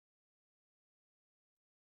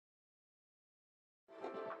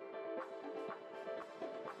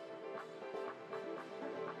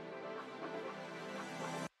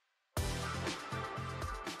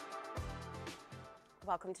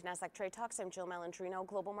Welcome to Nasdaq Trade Talks. I'm Jill Malandrino,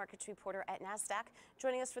 global markets reporter at Nasdaq.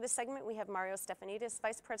 Joining us for this segment, we have Stefanidis,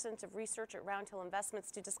 Vice President of Research at Roundhill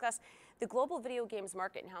Investments, to discuss the global video games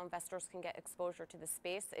market and how investors can get exposure to the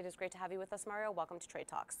space. It is great to have you with us, Mario. Welcome to Trade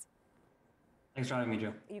Talks. Thanks for having me,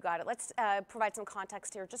 Jill. You got it. Let's provide some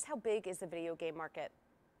context here. Just how big is the video game market?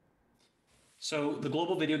 So the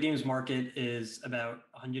global video games market is about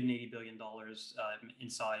 $180 billion in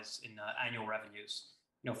size in annual revenues.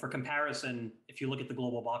 For comparison, if you look at the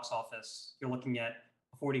global box office, you're looking at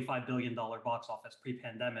a $45 billion box office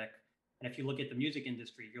pre-pandemic. And if you look at the music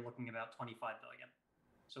industry, you're looking at about $25 billion.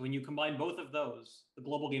 So when you combine both of those, the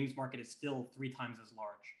global games market is still 3 times as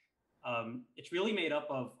large. It's really made up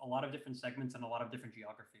of a lot of different segments and a lot of different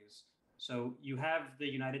geographies. So you have the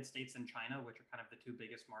United States and China, which are kind of the 2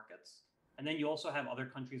 biggest markets. And then you also have other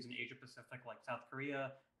countries in Asia Pacific like South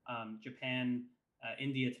Korea, Japan,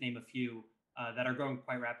 India, to name a few, that are growing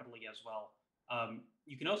quite rapidly as well.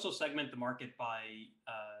 You can also segment the market by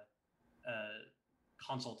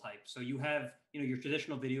console type. So you have your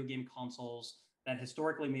traditional video game consoles that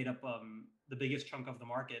historically made up the biggest chunk of the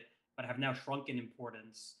market, but have now shrunk in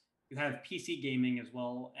importance. You have PC gaming as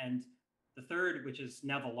well. And the third, which is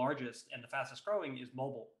now the largest and the fastest growing, is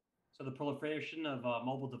mobile. So the proliferation of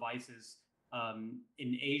mobile devices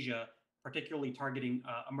in Asia, particularly targeting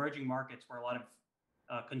emerging markets where a lot of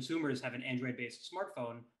consumers have an Android-based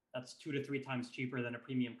smartphone that's 2 to 3 times cheaper than a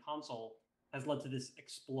premium console, has led to this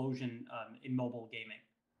explosion in mobile gaming.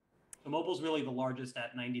 So mobile is really the largest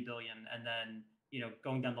at 90 billion, and then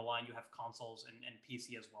going down the line, you have consoles and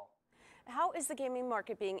PC as well. How is the gaming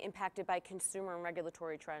market being impacted by consumer and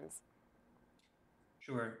regulatory trends?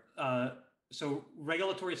 Sure. So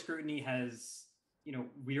regulatory scrutiny has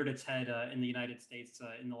reared its head in the United States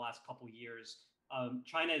in the last couple of years.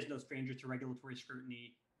 China is no stranger to regulatory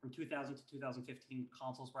scrutiny. From 2000 to 2015,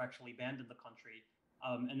 consoles were actually banned in the country.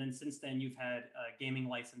 And then since then, you've had gaming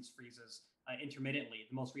license freezes intermittently,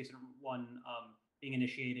 the most recent one being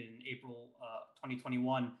initiated in April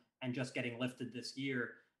 2021 and just getting lifted this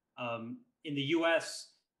year. In the US,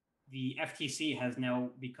 the FTC has now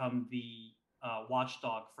become the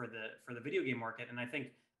watchdog for the video game market. And I think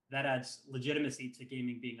that adds legitimacy to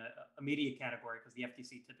gaming being a media category, because the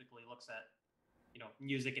FTC typically looks at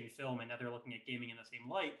music and film, and now they're looking at gaming in the same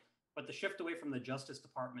light. But the shift away from the Justice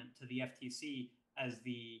Department to the FTC as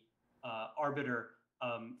the arbiter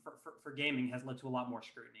for gaming has led to a lot more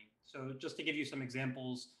scrutiny. So just to give you some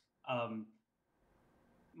examples,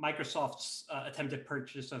 Microsoft's attempted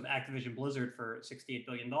purchase of Activision Blizzard for $68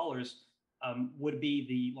 billion would be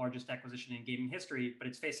the largest acquisition in gaming history, but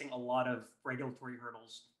it's facing a lot of regulatory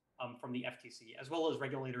hurdles from the FTC, as well as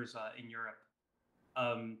regulators in Europe.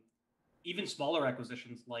 Even smaller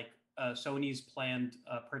acquisitions like Sony's planned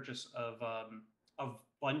purchase of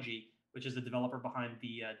Bungie, which is the developer behind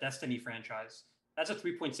the Destiny franchise. That's a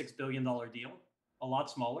 $3.6 billion deal, a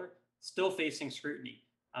lot smaller, still facing scrutiny.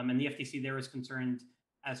 And the FTC there is concerned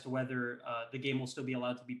as to whether the game will still be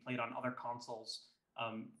allowed to be played on other consoles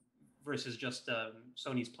versus just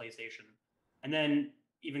Sony's PlayStation. And then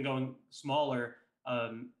even going smaller,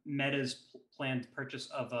 Meta's planned purchase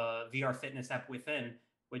of a VR fitness app Within,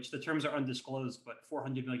 which the terms are undisclosed, but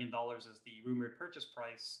 $400 million is the rumored purchase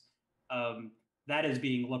price. That is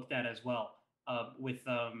being looked at as well, with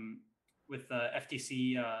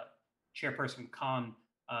FTC chairperson Khan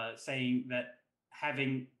saying that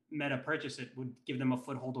having Meta purchase it would give them a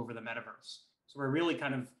foothold over the metaverse. So we're really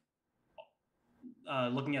kind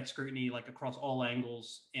of looking at scrutiny like across all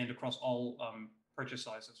angles and across all purchase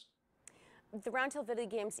sizes. The Roundhill Video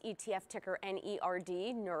Games ETF ticker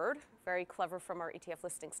NERD, NERD, very clever from our ETF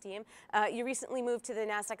listings team. You recently moved to the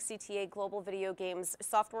Nasdaq CTA Global Video Games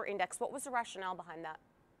Software Index. What was the rationale behind that?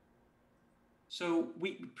 So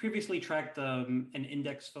we previously tracked an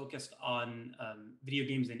index focused on video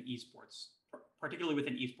games and esports, particularly with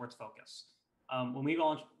an esports focus. When we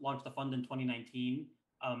launched the fund in 2019,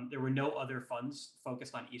 there were no other funds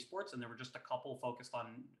focused on esports, and there were just a couple focused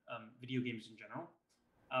on video games in general.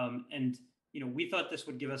 And we thought this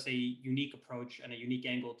would give us a unique approach and a unique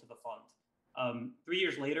angle to the fund. 3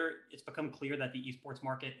 years later, it's become clear that the esports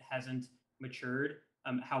market hasn't matured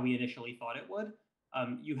how we initially thought it would.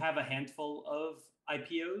 You have a handful of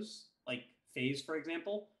IPOs, like FaZe, for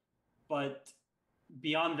example, but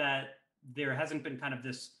beyond that, there hasn't been kind of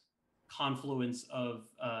this confluence of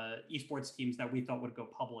esports teams that we thought would go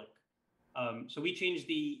public. So we changed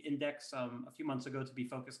the index a few months ago to be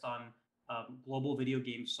focused on global video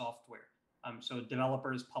game software. So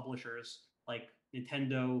developers, publishers like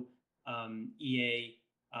Nintendo, EA,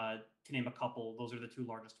 to name a couple, those are the 2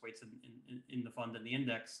 largest weights in the fund and the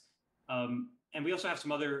index. And we also have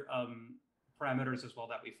some other parameters as well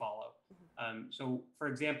that we follow. So, for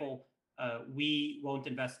example, we won't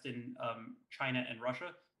invest in China and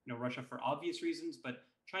Russia. Russia for obvious reasons, but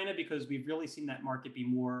China because we've really seen that market be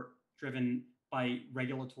more driven by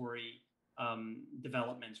regulatory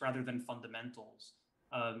developments rather than fundamentals.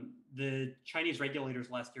 The Chinese regulators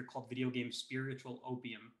last year called video games spiritual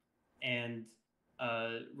opium and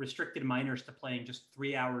restricted minors to playing just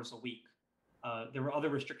 3 hours a week. There were other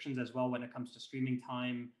restrictions as well when it comes to streaming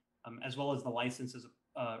time, as well as the licenses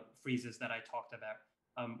freezes that I talked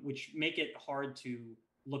about, which make it hard to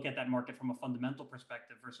look at that market from a fundamental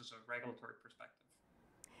perspective versus a regulatory perspective.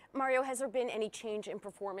 Mario, has there been any change in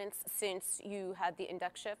performance since you had the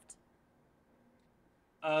index shift?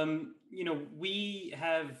 We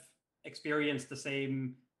have experienced the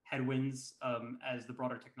same headwinds as the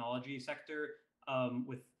broader technology sector,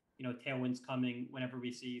 with tailwinds coming whenever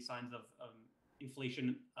we see signs of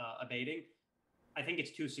inflation abating. I think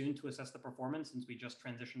it's too soon to assess the performance since we just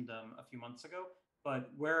transitioned a few months ago,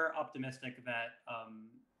 but we're optimistic that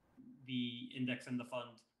the index and the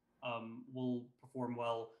fund will perform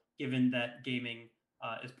well, given that gaming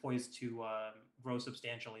is poised to grow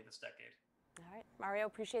substantially this decade. All right, Mario,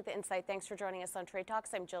 appreciate the insight. Thanks for joining us on Trade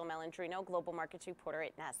Talks. I'm Jill Malandrino, Global Markets Reporter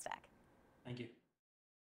at Nasdaq. Thank you.